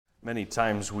Many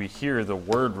times we hear the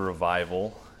word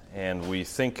revival and we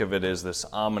think of it as this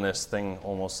ominous thing,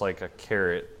 almost like a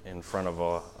carrot in front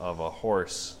of a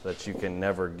horse that you can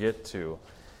never get to.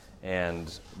 And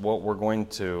what we're going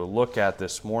to look at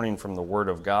this morning from the Word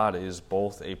of God is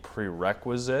both a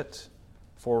prerequisite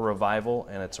for revival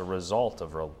and it's a result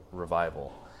of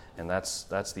revival. And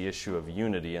that's the issue of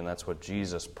unity, and that's what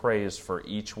Jesus prays for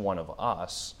each one of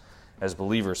us as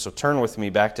believers. So turn with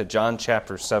me back to John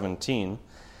chapter 17.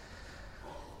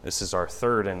 This is our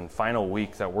third and final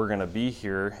week that we're going to be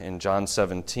here in John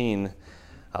 17,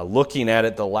 looking at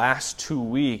it the last 2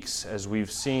 weeks as we've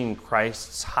seen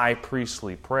Christ's high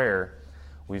priestly prayer.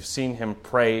 We've seen him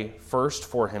pray first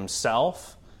for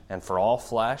himself and for all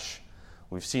flesh.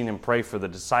 We've seen him pray for the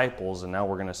disciples, and now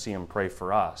we're going to see him pray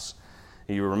for us.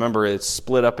 You remember it's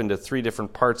split up into 3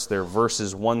 different parts there,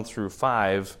 verses 1 through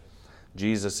 5.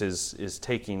 Jesus is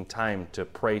taking time to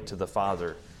pray to the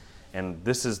Father. And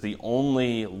this is the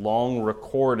only long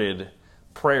recorded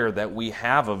prayer that we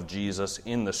have of Jesus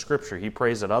in the Scripture. He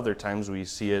prays at other times. We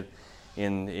see it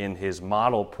in his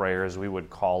model prayer, as we would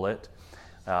call it,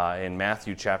 in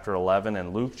Matthew chapter 11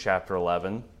 and Luke chapter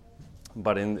 11.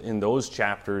 But in those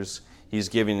chapters, he's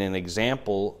giving an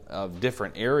example of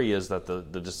different areas that the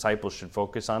disciples should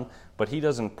focus on. But he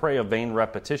doesn't pray a vain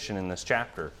repetition in this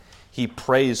chapter. He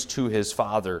prays to his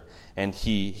Father, and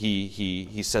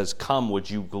he says, "Come, would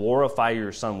you glorify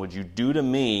your Son? Would you do to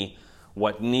me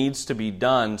what needs to be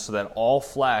done so that all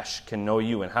flesh can know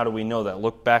you?" And how do we know that?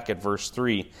 Look back at verse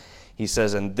 3. He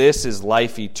says, "And this is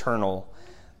life eternal,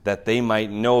 that they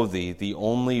might know thee, the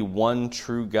only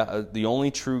true God,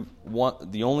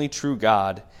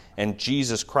 and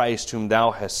Jesus Christ, whom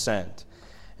thou hast sent."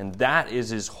 And that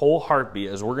is his whole heartbeat,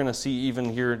 as we're going to see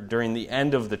even here during the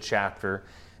end of the chapter.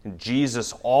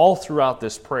 Jesus, all throughout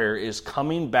this prayer, is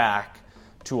coming back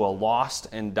to a lost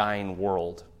and dying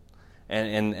world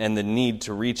and the need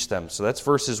to reach them. So that's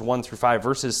verses 1 through 5.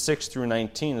 Verses 6 through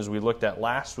 19, as we looked at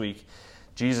last week,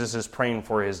 Jesus is praying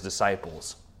for his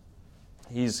disciples.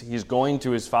 He's going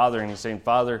to his Father and he's saying,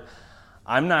 "Father,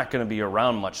 I'm not going to be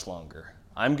around much longer.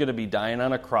 I'm going to be dying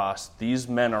on a cross. These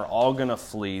men are all going to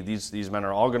flee. These men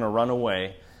are all going to run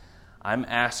away. I'm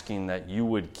asking that you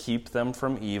would keep them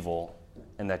from evil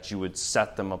and that you would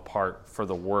set them apart for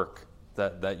the work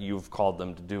that you've called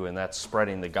them to do, and that's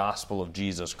spreading the gospel of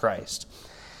Jesus Christ."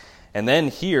 And then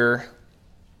here,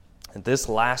 at this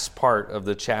last part of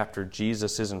the chapter,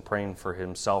 Jesus isn't praying for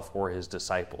himself or his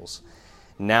disciples.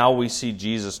 Now we see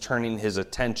Jesus turning his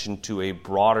attention to a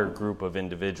broader group of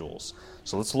individuals.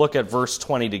 So let's look at verse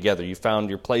 20 together. You found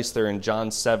your place there in John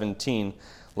 17.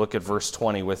 Look at verse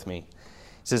 20 with me.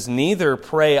 It says, "Neither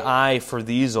pray I for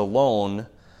these alone,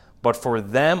 but for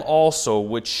them also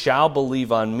which shall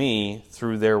believe on me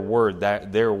through their word,"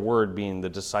 that their word being the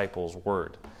disciples'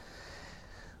 word,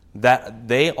 "that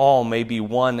they all may be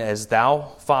one as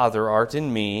thou, Father, art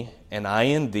in me, and I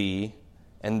in thee,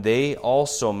 and they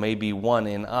also may be one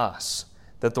in us,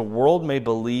 that the world may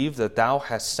believe that thou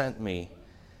hast sent me.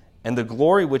 And the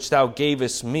glory which thou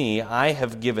gavest me I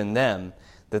have given them,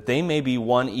 that they may be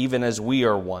one even as we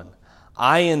are one.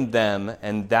 I in them,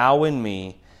 and thou in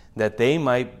me, that they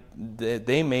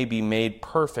may be made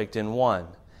perfect in one,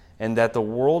 and that the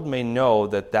world may know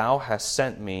that thou hast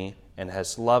sent me and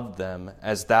hast loved them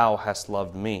as thou hast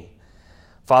loved me.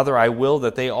 Father, I will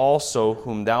that they also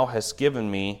whom thou hast given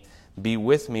me be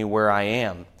with me where I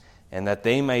am, and that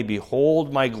they may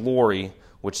behold my glory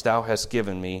which thou hast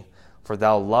given me, for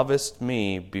thou lovest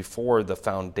me before the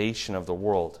foundation of the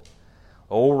world.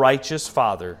 O righteous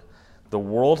Father, the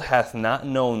world hath not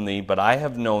known thee, but I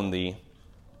have known thee,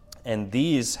 and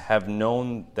these have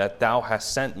known that thou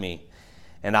hast sent me.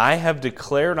 And I have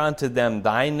declared unto them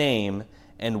thy name,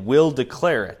 and will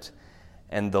declare it.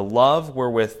 And the love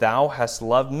wherewith thou hast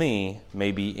loved me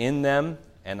may be in them,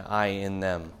 and I in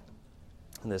them."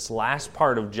 In this last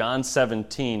part of John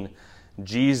 17,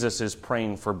 Jesus is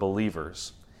praying for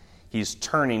believers. He's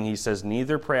turning, he says,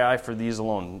 "Neither pray I for these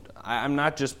alone." I'm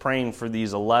not just praying for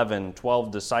these 11,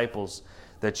 12 disciples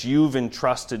that you've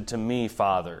entrusted to me,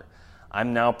 Father.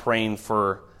 I'm now praying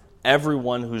for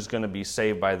everyone who's going to be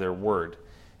saved by their word.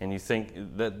 And you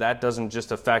think that doesn't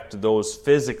just affect those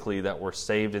physically that were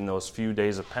saved in those few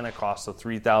days of Pentecost, the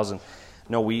 3,000.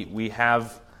 No, we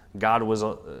have, God was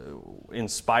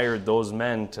inspired those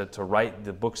men to write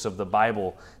the books of the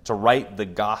Bible, to write the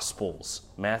Gospels,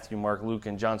 Matthew, Mark, Luke,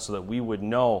 and John, so that we would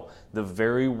know the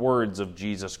very words of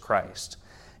Jesus Christ.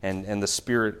 And the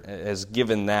Spirit has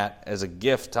given that as a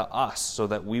gift to us so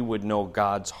that we would know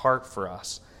God's heart for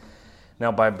us.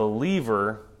 Now, by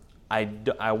believer,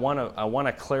 I want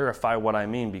to clarify what I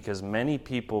mean, because many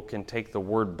people can take the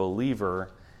word believer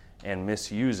and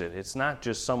misuse it. It's not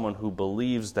just someone who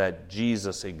believes that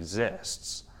Jesus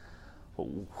exists.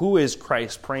 Who is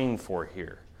Christ praying for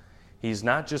here? He's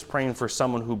not just praying for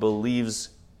someone who believes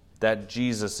that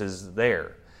Jesus is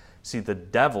there. See, the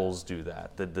devils do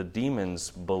that. The demons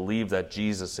believe that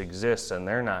Jesus exists and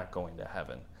they're not going to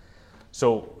heaven.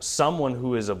 So someone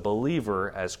who is a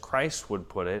believer, as Christ would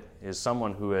put it, is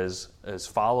someone who has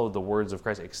followed the words of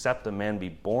Christ. Except a man be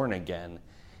born again,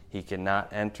 he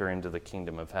cannot enter into the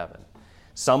kingdom of heaven.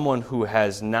 Someone who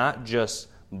has not just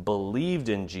believed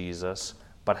in Jesus,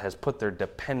 but has put their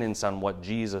dependence on what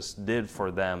Jesus did for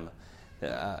them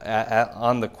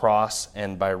on the cross,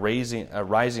 and by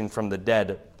rising from the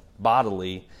dead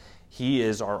bodily, he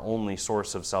is our only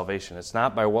source of salvation. It's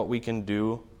not by what we can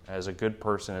do as a good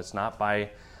person. It's not by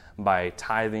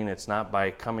tithing. It's not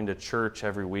by coming to church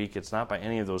every week. It's not by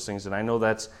any of those things. And I know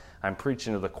I'm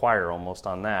preaching to the choir almost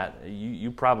on that.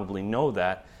 You probably know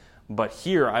that. But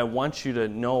here I want you to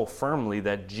know firmly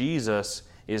that Jesus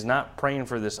is not praying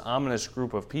for this ominous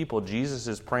group of people. Jesus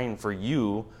is praying for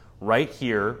you right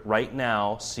here, right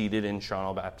now, seated in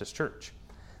Shawano Baptist Church.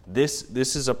 This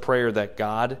is a prayer that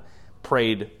God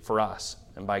prayed for us.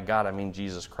 And by God, I mean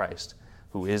Jesus Christ,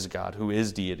 who is God, who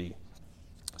is deity.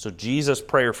 So Jesus'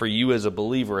 prayer for you as a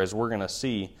believer, as we're going to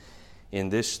see in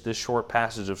this short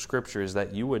passage of Scripture, is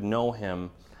that you would know Him.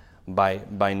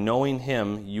 By knowing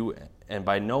Him, you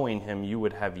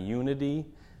would have unity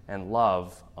and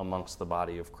love amongst the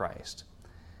body of Christ.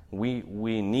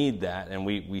 We need that, and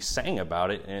we sang about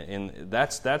it, and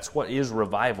that's what is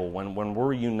revival. When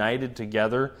we're united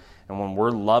together, and when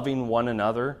we're loving one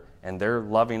another, and they're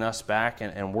loving us back,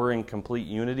 and we're in complete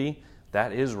unity,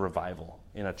 that is revival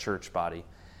in a church body.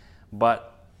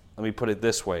 But let me put it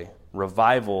this way: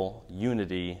 revival,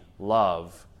 unity,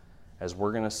 love, as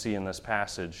we're going to see in this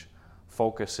passage,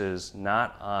 focuses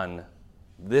not on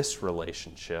this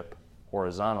relationship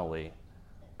horizontally,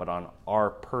 but on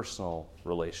our personal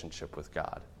relationship with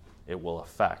God. It will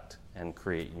affect and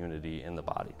create unity in the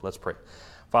body. Let's pray.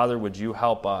 Father, would you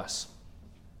help us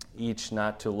each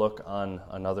not to look on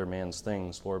another man's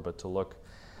things, Lord, but to look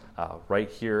right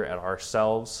here at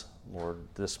ourselves, Lord,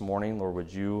 this morning. Lord,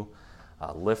 would you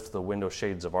lift the window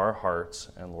shades of our hearts,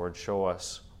 and Lord, show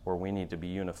us where we need to be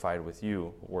unified with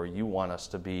you, where you want us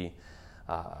to be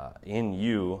in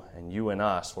you and you in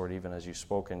us, Lord, even as you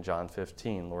spoke in John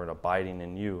 15, Lord, abiding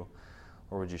in you.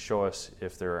 Or would you show us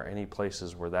if there are any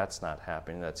places where that's not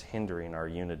happening, that's hindering our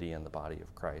unity in the body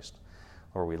of Christ.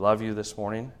 Lord, we love you this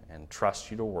morning and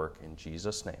trust you to work in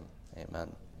Jesus' name.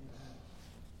 Amen.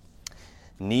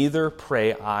 Neither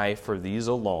pray I for these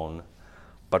alone,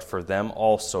 but for them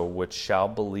also which shall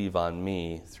believe on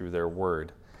me through their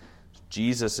word.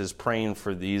 Jesus is praying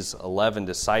for these 11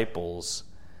 disciples,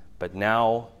 but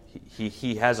now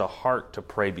he has a heart to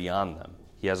pray beyond them.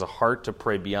 He has a heart to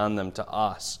pray beyond them to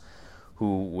us,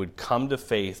 who would come to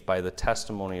faith by the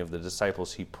testimony of the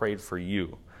disciples. He prayed for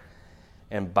you.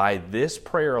 And by this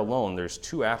prayer alone, there's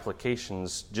two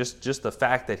applications. Just the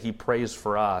fact that he prays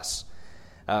for us,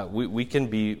 we can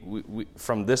be,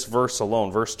 from this verse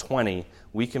alone, verse 20,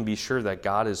 we can be sure that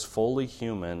God is fully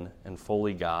human and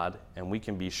fully God, and we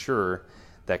can be sure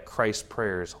that Christ's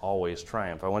prayers always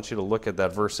triumph. I want you to look at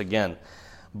that verse again.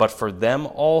 But for them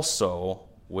also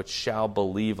which shall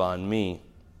believe on me.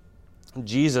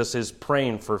 Jesus is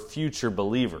praying for future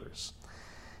believers.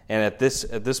 And at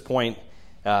this point,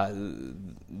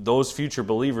 those future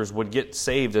believers would get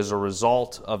saved as a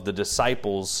result of the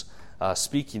disciples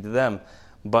speaking to them.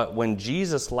 But when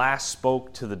Jesus last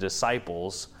spoke to the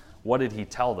disciples, what did he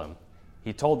tell them?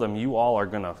 He told them, you all are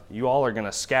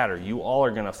gonna scatter, you all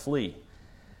are gonna flee.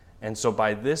 And so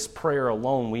by this prayer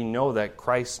alone, we know that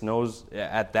Christ knows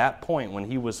at that point, when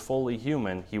he was fully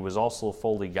human, he was also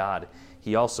fully God.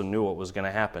 He also knew what was going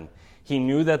to happen. He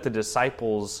knew that the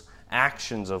disciples'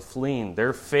 actions of fleeing,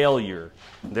 their failure,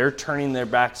 their turning their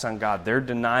backs on God, their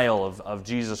denial of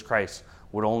Jesus Christ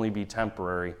would only be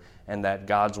temporary, and that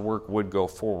God's work would go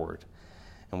forward.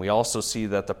 And we also see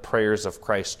that the prayers of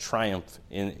Christ triumph.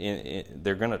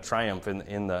 They're going to triumph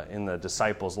in the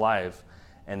disciples' life.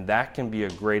 And that can be a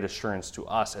great assurance to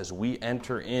us as we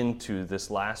enter into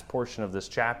this last portion of this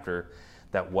chapter,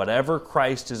 that whatever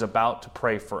Christ is about to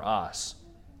pray for us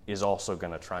is also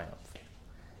going to triumph,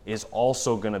 is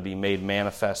also going to be made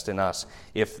manifest in us.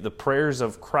 If the prayers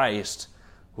of Christ,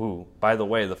 who, by the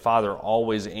way, the Father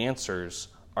always answers,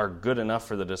 are good enough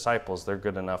for the disciples, they're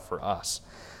good enough for us.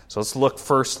 So let's look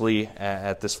firstly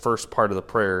at this first part of the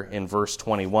prayer in verse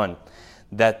 21.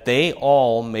 That they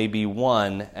all may be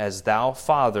one, as thou,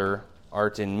 Father,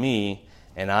 art in me,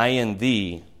 and I in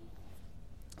thee,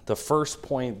 the first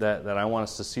point that I want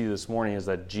us to see this morning is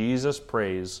that Jesus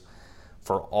prays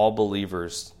for all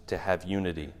believers to have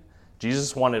unity.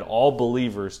 Jesus wanted all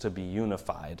believers to be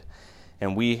unified.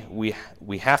 And we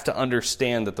have to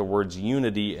understand that the words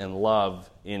unity and love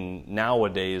in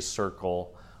nowadays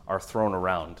circle are thrown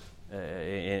around.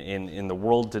 In the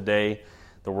world today,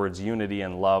 the words unity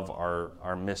and love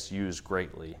are misused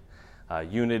greatly.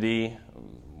 Unity,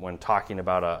 when talking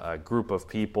about a group of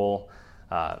people,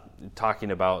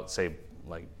 talking about, say,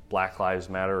 like Black Lives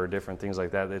Matter or different things like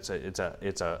that,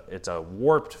 it's a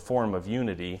warped form of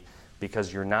unity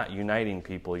because you're not uniting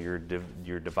people, you're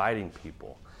dividing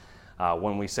people.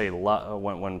 When we say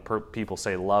people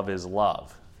say love is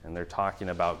love, and they're talking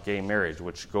about gay marriage,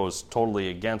 which goes totally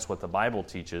against what the Bible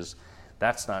teaches,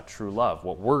 that's not true love.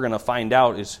 What we're going to find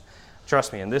out is,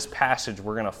 trust me, in this passage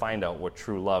we're going to find out what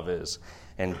true love is,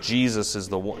 and Jesus is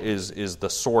the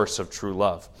source of true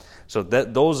love. So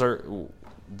those are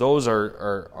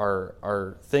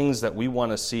things that we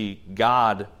want to see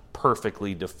God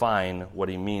perfectly define what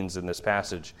he means in this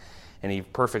passage, and he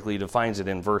perfectly defines it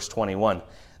in verse 21.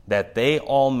 That they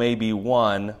all may be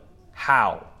one.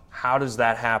 How? How does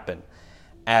that happen?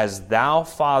 As thou,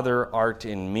 Father, art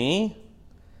in me,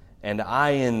 and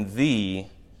I in thee,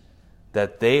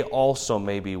 that they also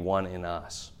may be one in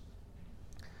us.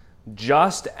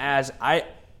 Just as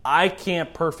I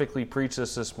can't perfectly preach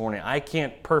this morning. I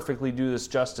can't perfectly do this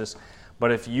justice.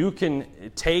 But if you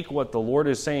can take what the Lord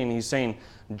is saying, he's saying,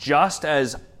 just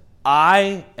as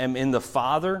I am in the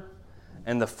Father,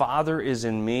 and the Father is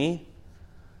in me,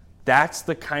 that's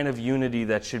the kind of unity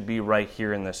that should be right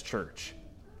here in this church.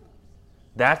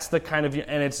 That's the kind of,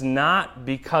 and it's not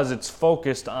because it's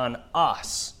focused on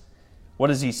us. What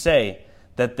does he say?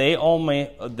 That they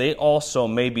also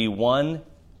may be one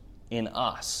in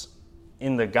us,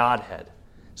 in the Godhead.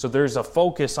 So there's a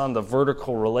focus on the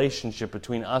vertical relationship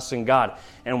between us and God.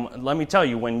 And let me tell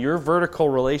you, when your vertical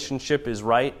relationship is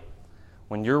right,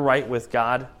 when you're right with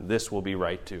God, this will be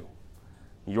right too.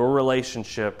 Your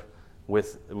relationship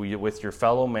with your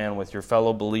fellow man, with your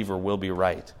fellow believer will be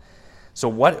right. So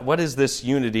what is this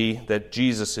unity that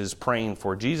Jesus is praying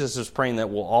for? Jesus is praying that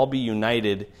we'll all be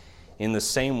united in the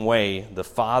same way the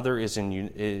Father is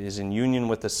in union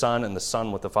with the Son and the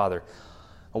Son with the Father.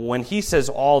 When he says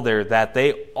all there, that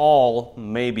they all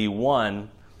may be one,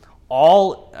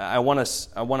 all, I want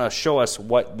to show us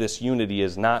what this unity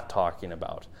is not talking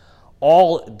about.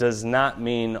 All does not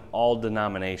mean all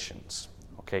denominations.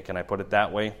 Okay, can I put it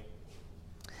that way?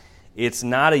 It's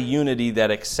not a unity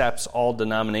that accepts all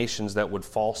denominations that would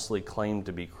falsely claim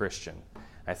to be Christian.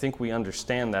 I think we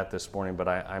understand that this morning, but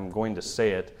I'm going to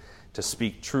say it to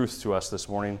speak truth to us this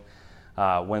morning.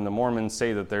 When the Mormons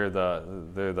say that they're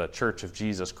the Church of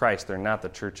Jesus Christ, they're not the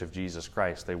Church of Jesus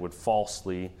Christ. They would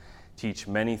falsely teach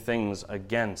many things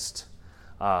against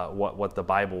what the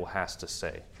Bible has to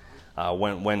say.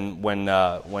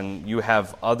 When you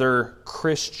have other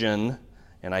Christian,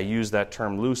 and I use that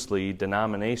term loosely,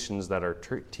 denominations that are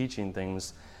teaching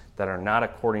things that are not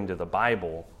according to the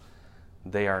Bible,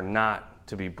 they are not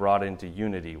to be brought into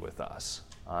unity with us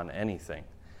on anything.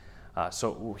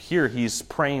 So here he's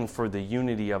praying for the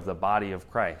unity of the body of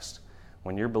Christ.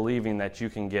 When you're believing that you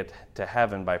can get to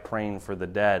heaven by praying for the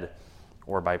dead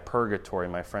or by purgatory,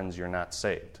 my friends, you're not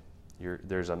saved.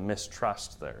 There's a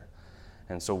mistrust there.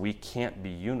 And so we can't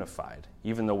be unified,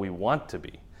 even though we want to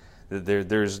be.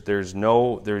 There's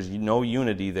no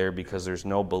unity there because there's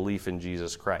no belief in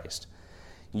Jesus Christ.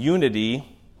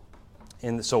 Unity,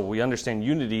 and so we understand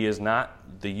unity is not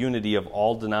the unity of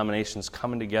all denominations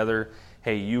coming together.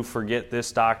 Hey, you forget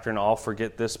this doctrine, I'll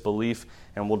forget this belief,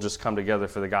 and we'll just come together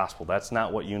for the gospel. That's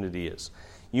not what unity is.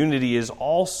 Unity is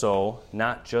also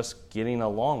not just getting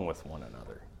along with one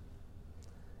another.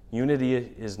 Unity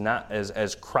is not,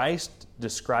 as Christ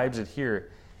describes it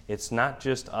here, it's not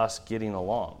just us getting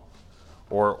along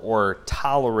or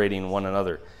tolerating one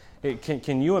another.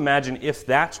 Can you imagine if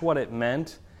that's what it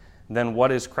meant, then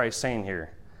what is Christ saying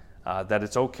here? That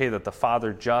it's okay that the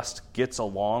Father just gets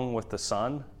along with the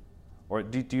Son? Or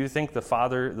do you think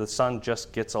the Son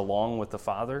just gets along with the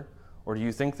Father? Or do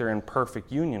you think they're in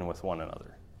perfect union with one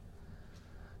another?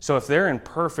 So if they're in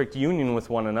perfect union with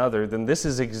one another, then this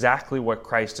is exactly what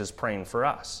Christ is praying for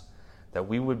us. That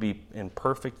we would be in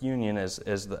perfect union as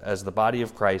the body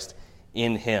of Christ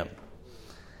in Him.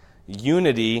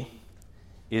 Unity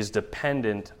is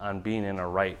dependent on being in a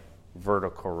right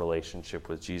vertical relationship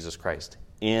with Jesus Christ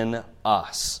in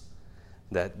us.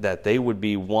 That they would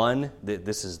be one. That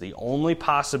this is the only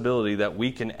possibility that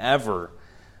we can ever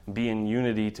be in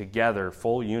unity together,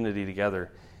 full unity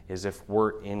together, is if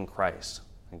we're in Christ.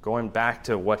 And going back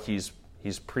to what he's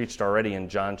preached already in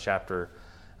John chapter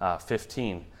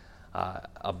 15.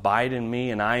 Abide in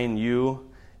me and I in you,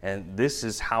 and this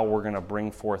is how we're going to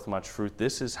bring forth much fruit.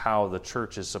 This is how the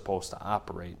church is supposed to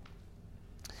operate.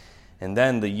 And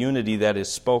then the unity that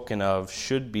is spoken of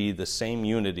should be the same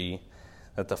unity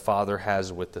that the Father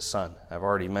has with the Son. I've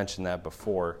already mentioned that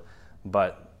before,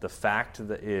 but the fact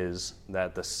is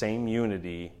that the same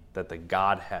unity that the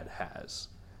Godhead has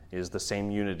is the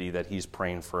same unity that he's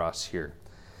praying for us here.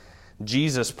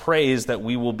 Jesus prays that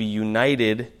we will be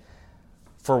united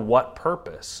for what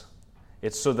purpose?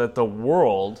 It's so that the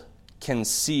world can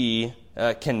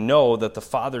know that the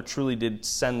Father truly did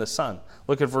send the Son.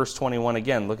 Look at verse 21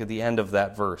 again. Look at the end of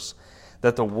that verse.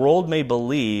 That the world may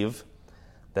believe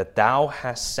that thou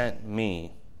hast sent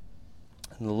me.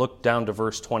 And look down to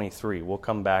verse 23. We'll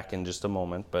come back in just a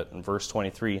moment, but in verse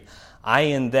 23, I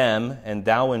in them and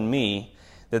thou in me,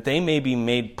 that they may be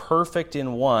made perfect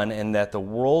in one, and that the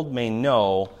world may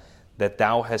know that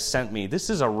thou hast sent me. This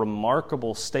is a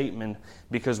remarkable statement,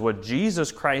 because what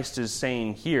Jesus Christ is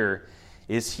saying here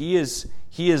is he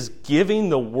is giving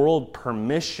the world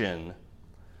permission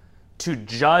to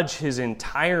judge his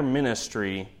entire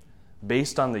ministry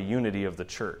based on the unity of the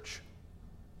church.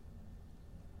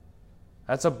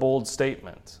 That's a bold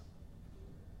statement.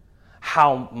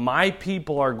 How my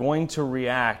people are going to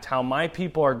react, how my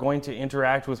people are going to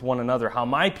interact with one another, how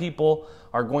my people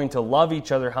are going to love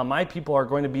each other, how my people are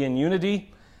going to be in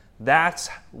unity, that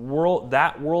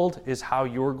world is how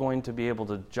you're going to be able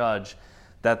to judge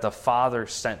that the Father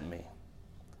sent me.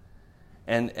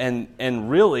 And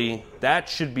really, that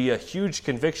should be a huge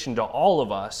conviction to all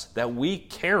of us, that we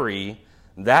carry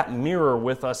that mirror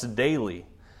with us daily.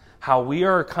 How we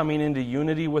are coming into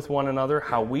unity with one another,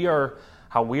 how we are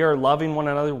loving one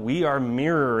another, we are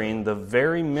mirroring the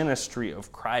very ministry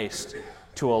of Christ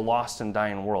to a lost and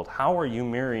dying world. How are you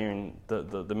mirroring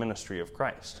the ministry of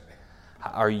Christ?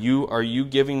 Are you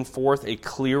giving forth a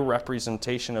clear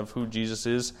representation of who Jesus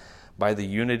is by the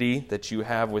unity that you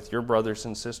have with your brothers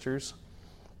and sisters?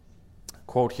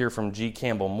 Quote here from G.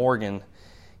 Campbell Morgan.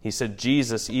 He said,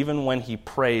 Jesus, even when he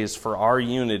prays for our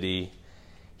unity,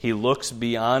 he looks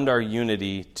beyond our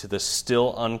unity to the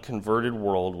still unconverted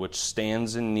world which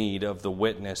stands in need of the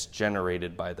witness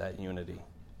generated by that unity.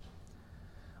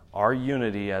 Our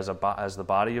unity as the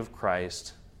body of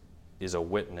Christ is a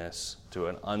witness to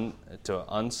an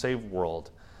unsaved world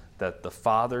that the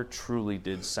Father truly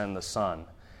did send the Son,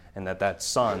 and that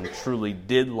Son truly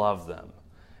did love them.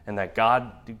 And that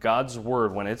God's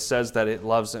word, when it says that it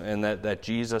loves them and that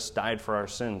Jesus died for our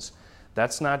sins,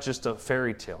 that's not just a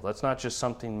fairy tale. That's not just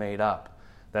something made up.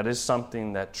 That is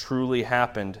something that truly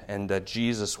happened and that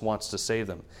Jesus wants to save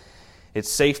them. It's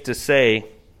safe to say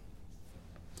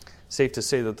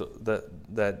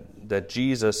that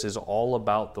Jesus is all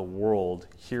about the world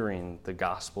hearing the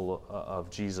gospel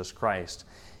of Jesus Christ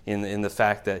in the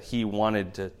fact that he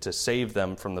wanted to save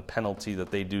them from the penalty that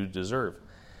they do deserve.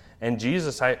 And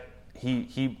Jesus,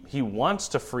 he wants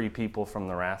to free people from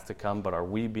the wrath to come, but are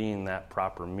we being that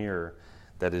proper mirror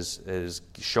that is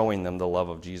showing them the love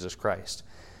of Jesus Christ?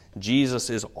 Jesus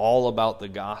is all about the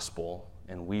gospel,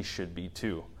 and we should be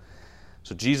too.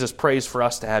 So Jesus prays for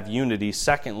us to have unity.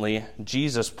 Secondly,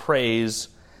 Jesus prays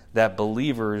that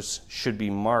believers should be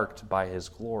marked by his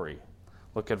glory.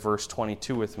 Look at verse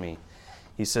 22 with me.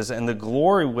 He says, and the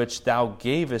glory which thou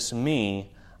gavest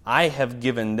me, I have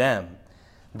given them,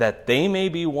 that they may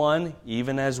be one,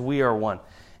 even as we are one.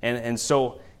 And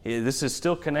so this is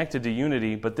still connected to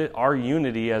unity, but our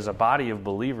unity as a body of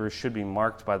believers should be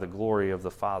marked by the glory of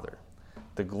the Father.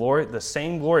 The glory, the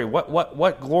same glory.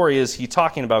 What glory is he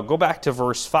talking about? Go back to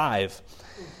verse 5.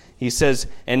 He says,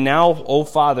 and now, O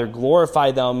Father,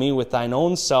 glorify thou me with thine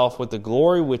own self, with the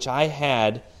glory which I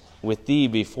had with thee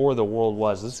before the world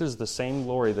was. This is the same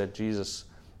glory that Jesus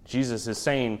is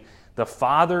saying, the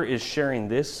Father is sharing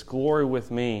this glory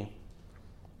with me.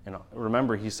 And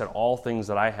remember, he said, all things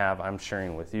that I have, I'm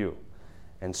sharing with you.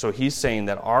 And so he's saying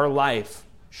that our life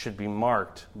should be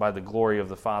marked by the glory of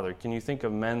the Father. Can you think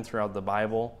of men throughout the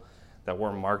Bible that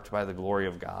were marked by the glory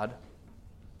of God?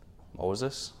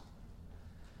 Moses,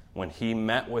 when he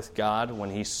met with God, when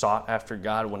he sought after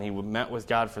God, when he met with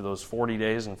God for those 40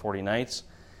 days and 40 nights,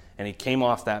 and he came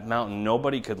off that mountain,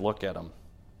 nobody could look at him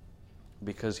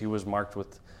because he was marked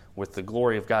with the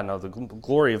glory of God. Now, the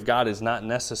glory of God is not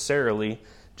necessarily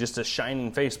just a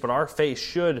shining face, but our face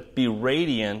should be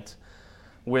radiant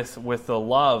with the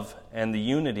love and the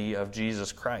unity of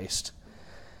Jesus Christ.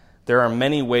 There are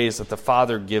many ways that the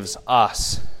Father gives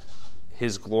us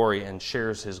his glory and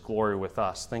shares his glory with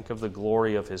us. Think of the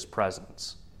glory of his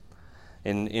presence.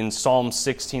 In Psalm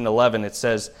 16:11 it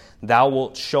says, thou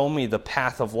wilt show me the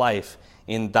path of life.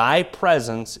 In thy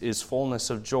presence is fullness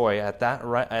of joy. At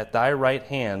thy right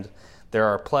hand there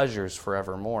are pleasures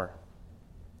forevermore.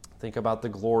 Think about the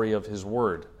glory of his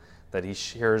word that he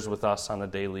shares with us on a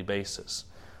daily basis,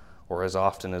 or as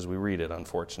often as we read it,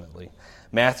 unfortunately.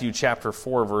 Matthew chapter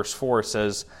 4, verse 4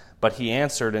 says, "But he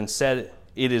answered and said,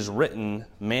 It is written,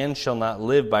 man shall not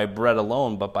live by bread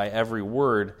alone, but by every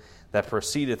word that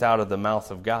proceedeth out of the mouth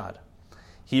of God."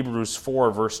 Hebrews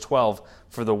 4, verse 12,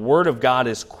 "For the word of God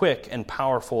is quick and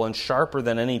powerful and sharper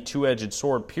than any two-edged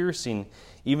sword, piercing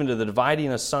even to the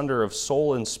dividing asunder of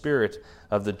soul and spirit,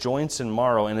 of the joints and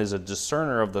marrow, and is a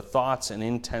discerner of the thoughts and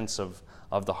intents of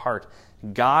the heart."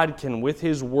 God can, with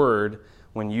his word,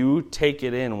 when you take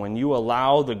it in, when you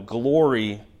allow the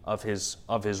glory of his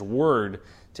word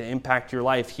to impact your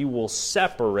life, he will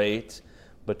separate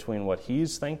between what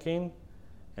he's thinking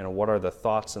and what are the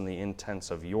thoughts and the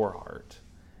intents of your heart.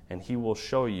 And he will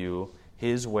show you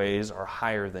his ways are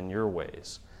higher than your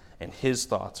ways, and his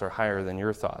thoughts are higher than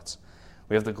your thoughts.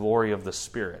 We have the glory of the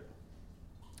Spirit.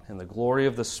 And the glory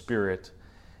of the Spirit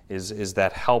is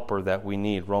that helper that we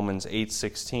need. Romans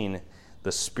 8:16,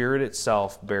 "The Spirit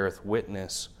itself beareth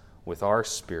witness with our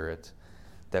spirit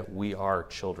that we are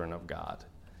children of God."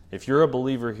 If you're a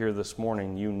believer here this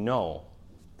morning, you know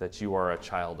that you are a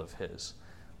child of his.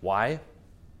 Why?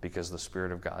 Because the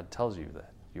Spirit of God tells you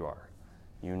that you are.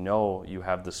 You know you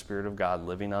have the Spirit of God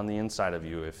living on the inside of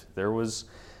you. If there was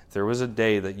a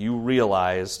day that you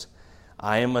realized,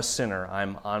 I am a sinner,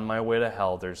 I'm on my way to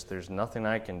hell, there's nothing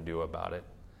I can do about it.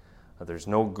 There's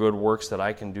no good works that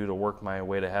I can do to work my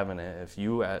way to heaven. If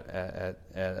you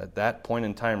at that point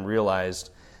in time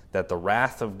realized that the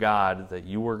wrath of God that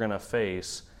you were going to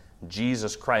face,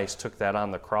 Jesus Christ took that on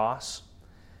the cross,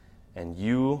 and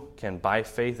you can by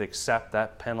faith accept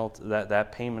that penalty,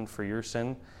 that payment for your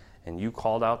sin, and you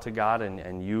called out to God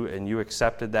and you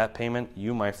accepted that payment,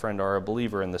 you, my friend, are a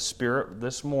believer. And the Spirit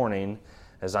this morning,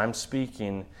 as I'm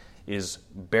speaking, is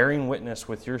bearing witness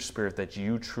with your spirit that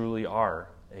you truly are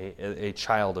a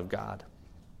child of God.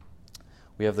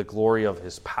 We have the glory of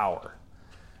his power,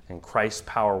 and Christ's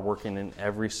power working in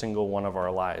every single one of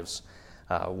our lives.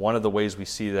 One of the ways we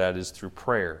see that is through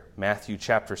prayer. Matthew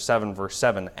chapter 7, verse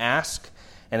 7, "Ask,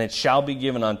 and it shall be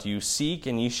given unto you. Seek,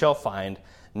 and ye shall find.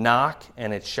 Knock,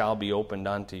 and it shall be opened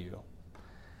unto you."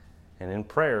 And in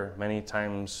prayer, many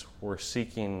times we're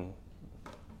seeking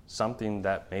something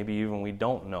that maybe even we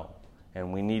don't know,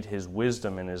 and we need his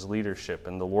wisdom and his leadership,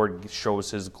 and the Lord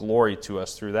shows his glory to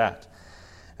us through that.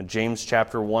 In James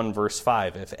chapter 1, verse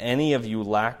 5, "If any of you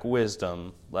lack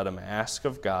wisdom, let him ask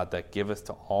of God, that giveth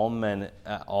to all men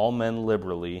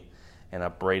liberally, and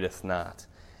upbraideth not,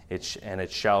 and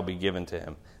it shall be given to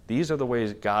him." These are the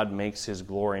ways God makes his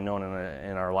glory known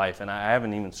in our life, and I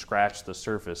haven't even scratched the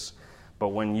surface. But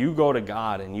when you go to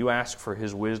God and you ask for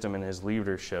his wisdom and his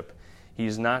leadership,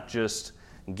 he's not just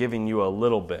giving you a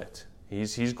little bit.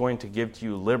 He's going to give to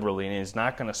you liberally, and he's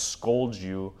not going to scold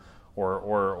you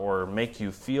or make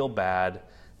you feel bad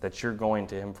that you're going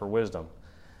to him for wisdom.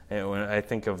 And when I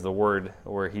think of the word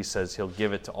where he says he'll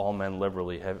give it to all men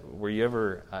liberally, were you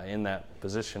ever in that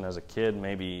position as a kid?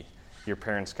 Maybe your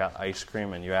parents got ice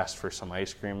cream and you asked for some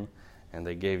ice cream and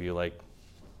they gave you like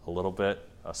a little bit,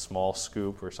 a small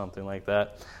scoop or something like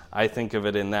that. I think of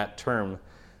it in that term,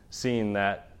 seeing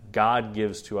that God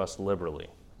gives to us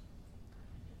liberally.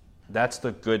 That's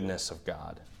the goodness of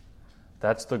God.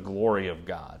 That's the glory of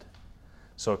God.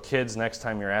 So kids, next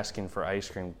time you're asking for ice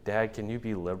cream, "Dad, can you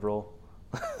be liberal?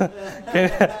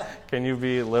 Can you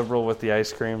be liberal with the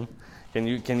ice cream? Can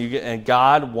you get?" And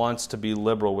God wants to be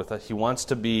liberal with us. He wants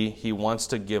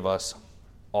to give us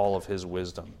all of his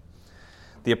wisdom.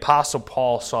 The Apostle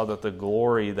Paul saw that the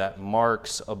glory that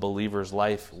marks a believer's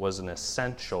life was an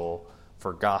essential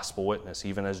for gospel witness,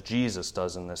 even as Jesus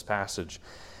does in this passage.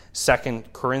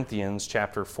 2 Corinthians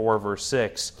chapter 4, verse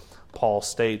 6, Paul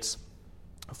states,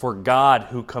 "For God,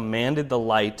 who commanded the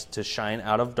light to shine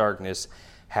out of darkness,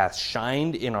 hath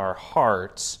shined in our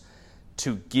hearts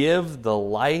to give the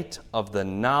light of the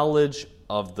knowledge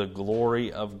of the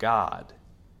glory of God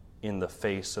in the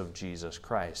face of Jesus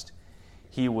Christ."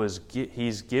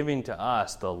 He's giving to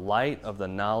us the light of the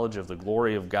knowledge of the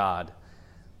glory of God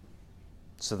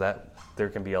so that there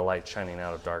can be a light shining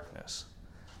out of darkness.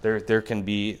 There can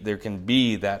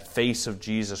be that face of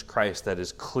Jesus Christ that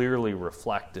is clearly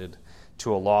reflected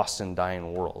to a lost and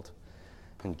dying world.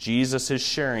 And Jesus is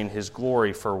sharing his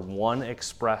glory for one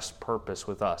express purpose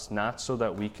with us, not so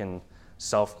that we can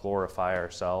self-glorify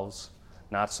ourselves,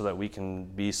 not so that we can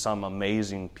be some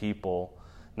amazing people,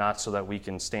 not so that we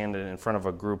can stand in front of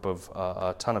a group of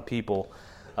a ton of people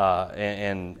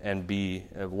and be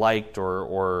liked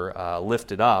or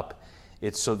lifted up.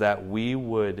 It's so that we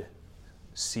would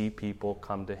see people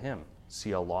come to him,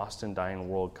 see a lost and dying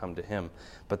world come to him.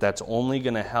 But that's only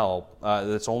going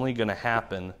to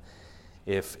happen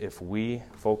if we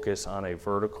focus on a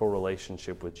vertical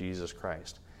relationship with Jesus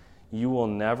Christ. You will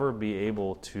never be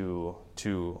able to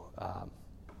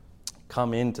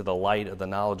come into the light of the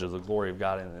knowledge of the glory of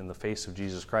God in the face of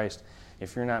Jesus Christ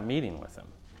if you're not meeting with him.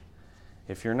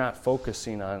 If you're not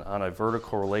focusing on a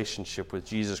vertical relationship with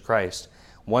Jesus Christ.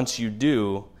 Once you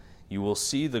do, you will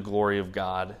see the glory of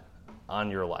God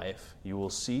on your life. You will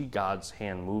see God's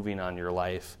hand moving on your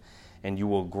life, and you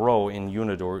will grow in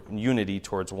unity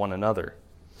towards one another.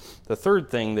 The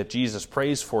third thing that Jesus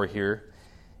prays for here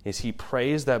is he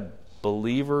prays that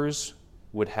believers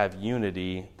would have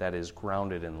unity that is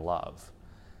grounded in love.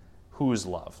 Whose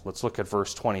love? Let's look at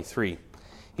verse 23.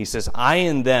 He says, I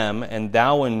in them and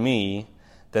thou in me,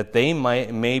 that they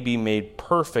may be made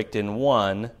perfect in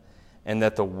one, and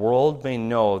that the world may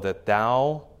know that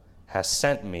thou hast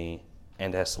sent me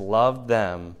and hast loved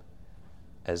them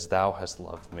as thou hast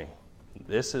loved me.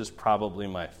 This is probably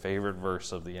my favorite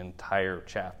verse of the entire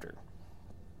chapter.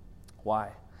 Why?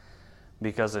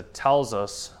 Because it tells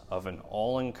us of an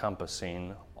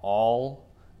all-encompassing,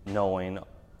 all-knowing,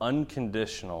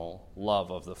 unconditional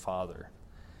love of the Father.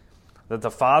 That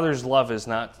the Father's love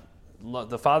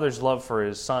for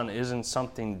his Son isn't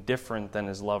something different than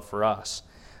his love for us.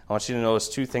 I want you to notice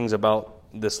two things about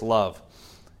this love.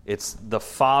 It's the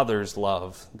Father's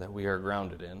love that we are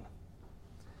grounded in.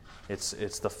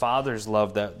 It's the Father's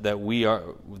love that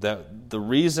the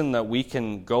reason that we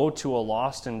can go to a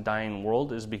lost and dying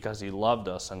world is because he loved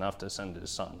us enough to send his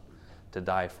Son to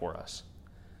die for us.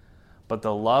 But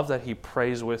the love that he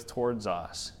prays with towards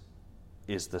us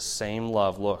is the same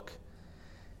love, look,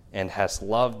 and hast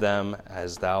loved them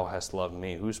as thou hast loved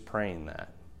me. Who's praying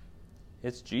that?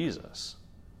 It's Jesus.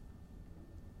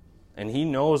 And he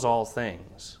knows all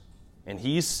things. And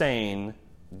he's saying,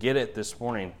 get it this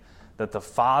morning, that the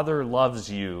Father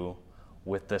loves you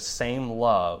with the same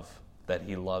love that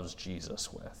he loves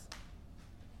Jesus with.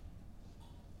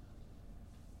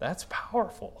 That's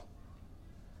powerful.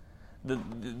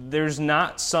 There's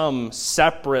not some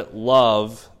separate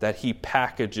love that he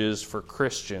packages for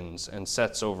Christians and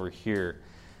sets over here.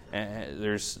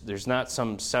 There's not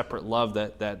some separate love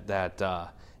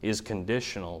that is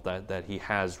conditional, that he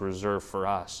has reserved for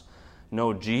us.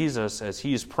 No, Jesus, as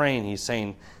he's praying, he's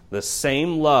saying, the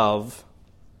same love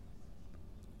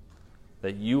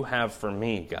that you have for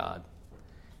me, God,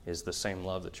 is the same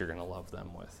love that you're going to love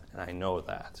them with. And I know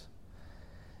that.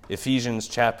 Ephesians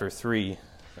chapter 3.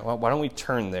 Why don't we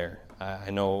turn there? I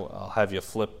know I'll have you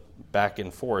flip back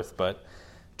and forth, but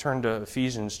turn to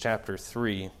Ephesians chapter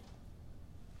 3.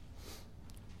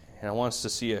 And I want us to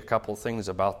see a couple things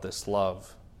about this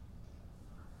love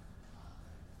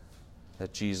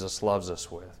that Jesus loves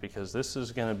us with, because this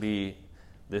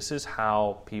is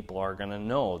how people are going to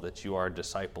know that you are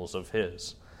disciples of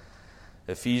his.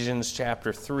 Ephesians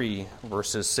chapter 3,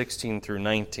 verses 16 through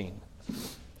 19.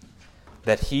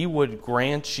 That he would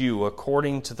grant you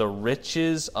according to the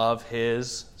riches of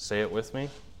his, say it with me,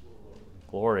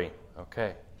 glory.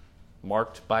 Okay.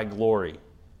 Marked by glory.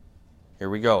 Here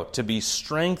we go. To be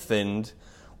strengthened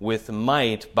with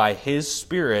might by his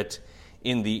Spirit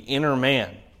in the inner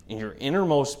man, in your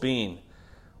innermost being,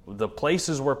 the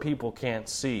places where people can't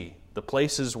see, the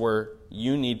places where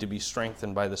you need to be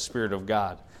strengthened by the Spirit of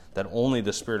God, that only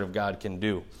the Spirit of God can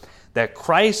do. That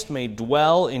Christ may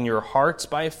dwell in your hearts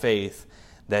by faith,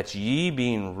 that ye,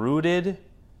 being rooted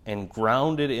and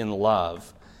grounded in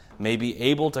love, may be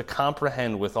able to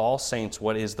comprehend with all saints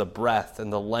what is the breadth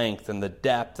and the length and the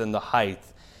depth and the height,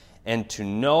 and to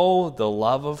know the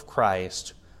love of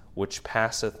Christ, which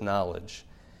passeth knowledge,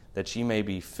 that ye may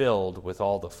be filled with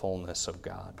all the fullness of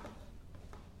God.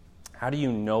 How do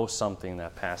you know something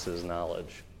that passes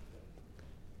knowledge?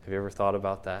 Have you ever thought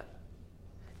about that?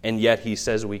 And yet he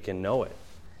says we can know it.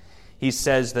 He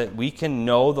says that we can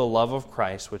know the love of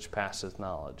Christ which passeth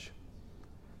knowledge.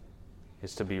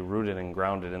 It's to be rooted and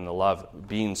grounded in the love,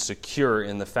 being secure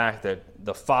in the fact that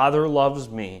the Father loves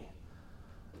me,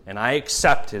 and I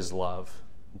accept his love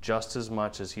just as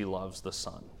much as he loves the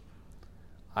Son.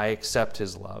 I accept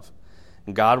his love.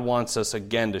 And God wants us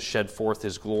again to shed forth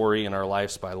his glory in our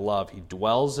lives by love. He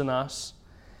dwells in us,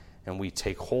 and we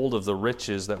take hold of the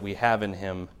riches that we have in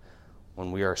him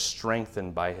when we are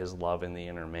strengthened by his love in the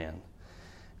inner man.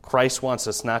 Christ wants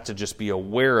us not to just be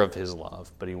aware of his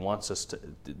love, but he wants us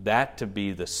to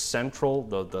be the central,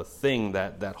 the thing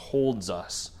that holds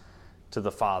us to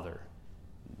the Father.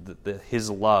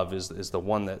 His love is the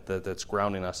one that's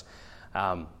grounding us.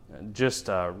 Just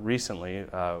recently,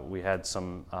 we had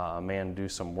a man do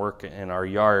some work in our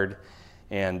yard,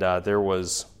 and there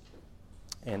was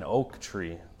an oak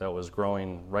tree that was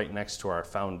growing right next to our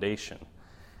foundation.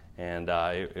 And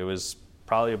it was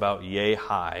probably about yay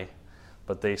high,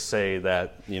 but they say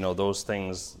that, those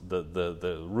things,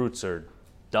 the roots are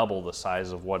double the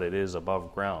size of what it is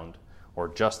above ground, or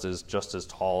just as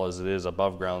tall as it is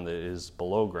above ground that it is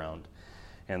below ground.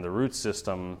 And the root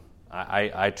system,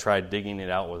 I tried digging it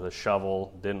out with a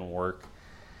shovel, didn't work.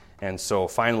 And so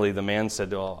finally the man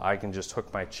said, well, I can just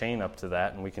hook my chain up to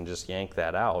that and we can just yank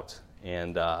that out.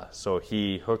 And so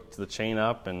he hooked the chain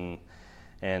up and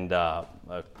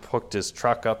hooked his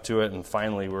truck up to it, and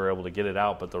finally we were able to get it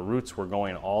out. But the roots were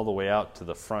going all the way out to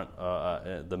the front,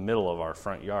 the middle of our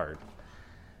front yard.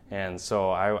 And so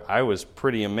I was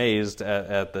pretty amazed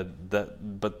at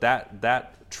but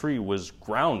that tree was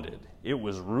grounded. It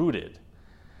was rooted.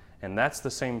 And that's the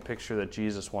same picture that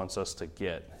Jesus wants us to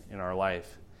get in our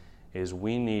life, is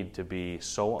we need to be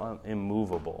so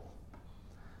immovable.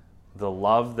 The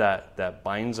love that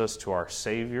binds us to our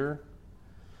Savior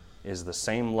is the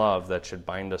same love that should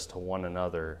bind us to one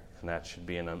another, and that should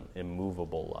be an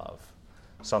immovable love,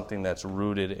 something that's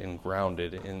rooted and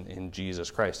grounded in Jesus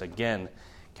Christ. Again,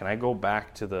 can I go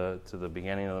back to the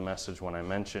beginning of the message when I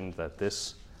mentioned that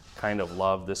this kind of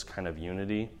love, this kind of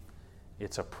unity,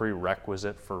 it's a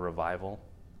prerequisite for revival?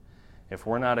 If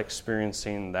we're not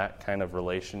experiencing that kind of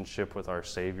relationship with our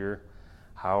Savior,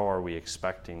 how are we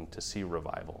expecting to see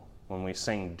revival? When we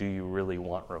sing, "Do you really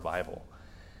want revival?"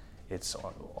 It's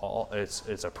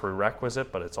a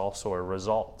prerequisite, but it's also a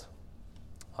result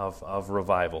of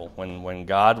revival. When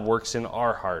God works in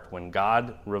our heart, when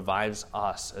God revives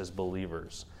us as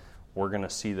believers, we're going to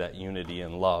see that unity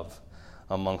and love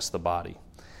amongst the body.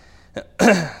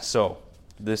 So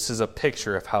this is a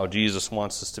picture of how Jesus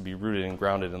wants us to be rooted and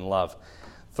grounded in love.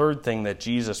 Third thing that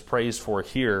Jesus prays for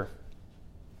here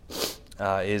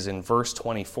is in verse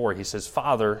 24. He says,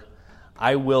 "Father,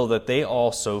 I will that they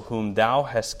also, whom thou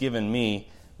hast given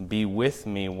me, be with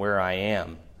me where I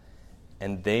am,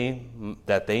 and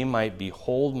that they might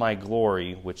behold my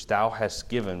glory which thou hast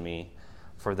given me,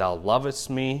 for thou lovest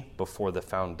me before the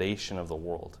foundation of the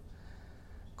world."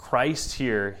 Christ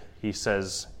here, he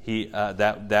says,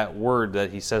 that word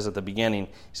that he says at the beginning,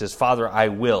 he says, "Father, I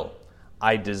will.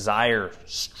 I desire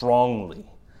strongly.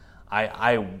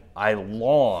 I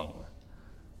long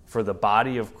for the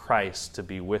body of Christ to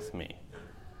be with me."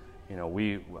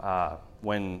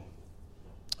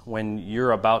 When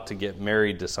you're about to get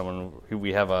married to someone,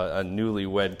 we have a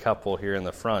newlywed couple here in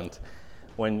the front.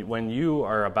 When you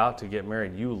are about to get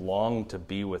married, you long to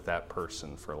be with that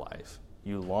person for life.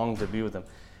 You long to be with them.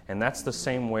 And that's the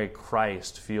same way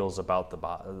Christ feels about the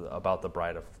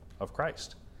bride of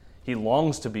Christ. He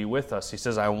longs to be with us. He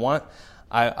says,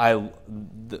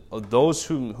 those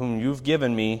whom you've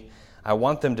given me, I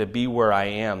want them to be where I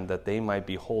am, that they might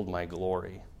behold my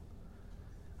glory.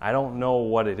 I don't know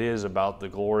what it is about the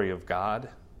glory of God,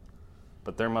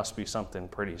 but there must be something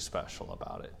pretty special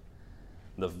about it.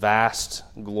 The vast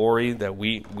glory that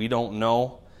we don't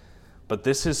know, but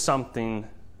this is something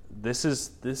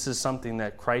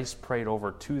that Christ prayed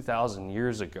over 2,000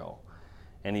 years ago,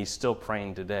 and he's still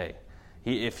praying today.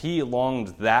 If he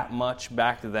longed that much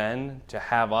back then to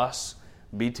have us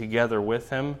be together with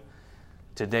him,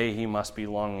 today he must be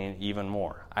longing even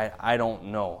more. I don't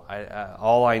know.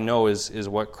 All I know is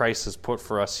what Christ has put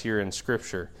for us here in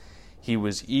Scripture. He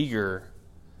was eager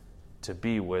to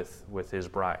be with his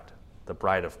bride, the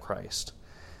bride of Christ.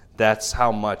 That's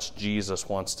how much Jesus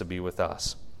wants to be with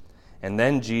us. And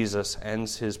then Jesus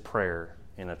ends his prayer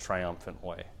in a triumphant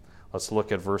way. Let's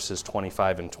look at verses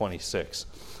 25 and 26.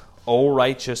 "O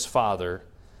righteous Father,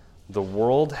 the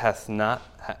world hath not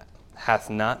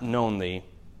known thee,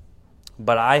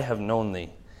 but I have known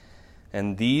thee.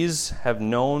 And these have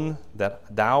known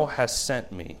that thou hast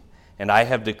sent me. And I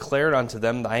have declared unto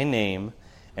them thy name,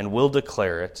 and will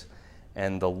declare it.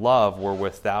 And the love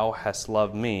wherewith thou hast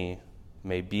loved me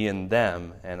may be in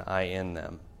them, and I in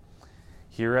them."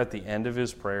 Here at the end of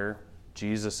his prayer,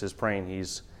 Jesus is praying.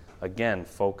 He's, again,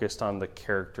 focused on the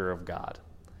character of God.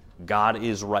 God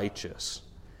is righteous,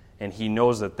 and he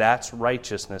knows that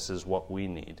righteousness is what we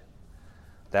need.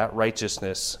 That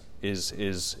righteousness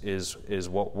is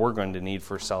what we're going to need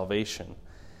for salvation.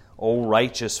 O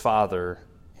righteous Father,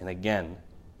 and again,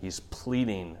 he's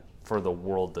pleading for the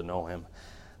world to know him.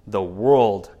 The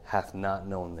world hath not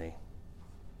known thee.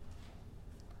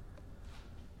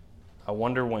 I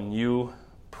wonder, when you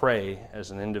pray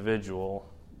as an individual,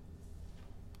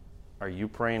 are you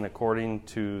praying according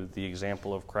to the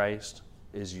example of Christ?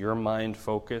 Is your mind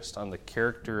focused on the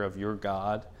character of your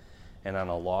God and on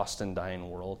a lost and dying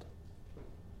world?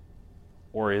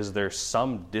 Or is there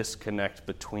some disconnect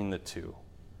between the two?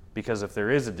 Because if there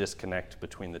is a disconnect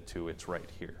between the two, it's right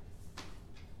here.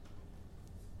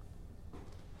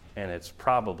 And it's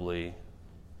probably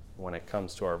when it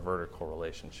comes to our vertical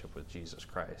relationship with Jesus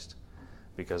Christ.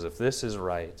 Because if this is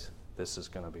right, this is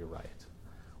going to be right.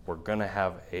 We're going to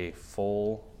have a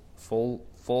full-length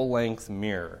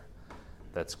mirror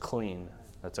that's clean,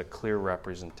 that's a clear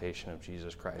representation of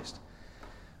Jesus Christ.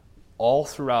 All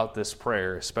throughout this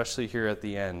prayer, especially here at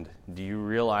the end, do you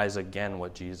realize again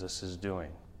what Jesus is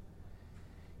doing?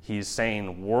 He's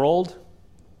saying, world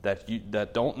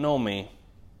that don't know me,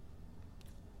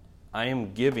 I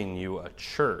am giving you a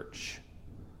church,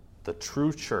 the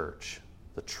true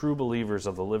believers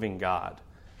of the living God,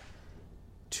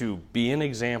 to be an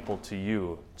example to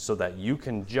you so that you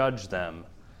can judge them.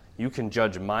 You can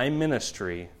judge my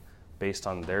ministry based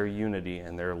on their unity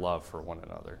and their love for one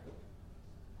another.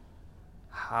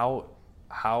 How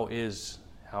is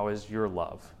your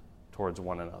love towards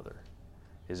one another?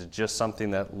 Is it just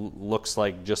something that looks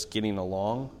like just getting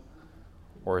along?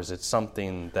 Or is it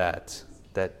something that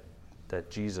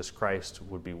Jesus Christ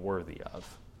would be worthy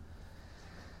of?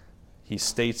 He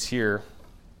states here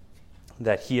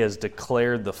that he has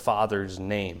declared the Father's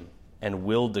name and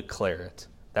will declare it.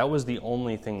 That was the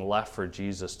only thing left for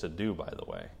Jesus to do, by the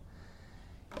way.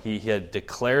 He had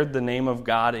declared the name of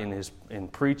God in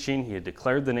preaching. He had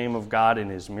declared the name of God in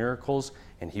his miracles,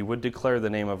 and he would declare the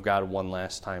name of God one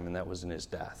last time, and that was in his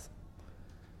death.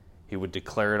 He would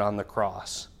declare it on the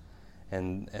cross,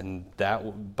 and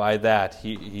that by that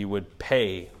he would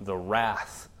pay the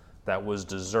wrath that was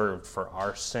deserved for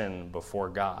our sin before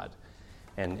God,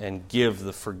 and give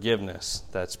the forgiveness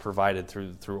that's provided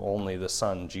through only the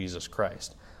Son, Jesus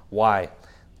Christ. Why?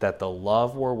 That the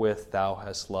love wherewith thou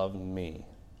hast loved me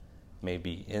may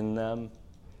be in them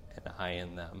and I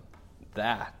in them.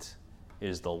 That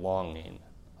is the longing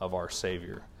of our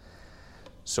Savior.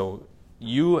 So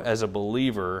you as a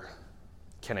believer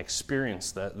can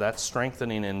experience that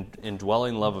strengthening and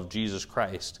indwelling love of Jesus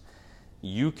Christ.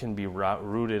 You can be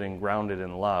rooted and grounded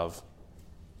in love.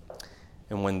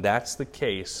 And when that's the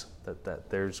case, that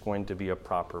there's going to be a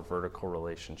proper vertical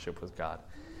relationship with God.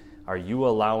 Are you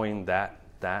allowing that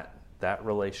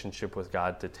relationship with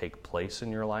God to take place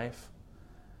in your life?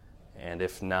 And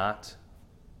if not,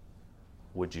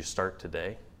 would you start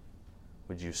today?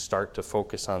 Would you start to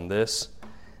focus on this?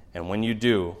 And when you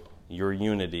do, your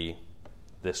unity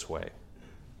this way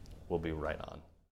will be right on.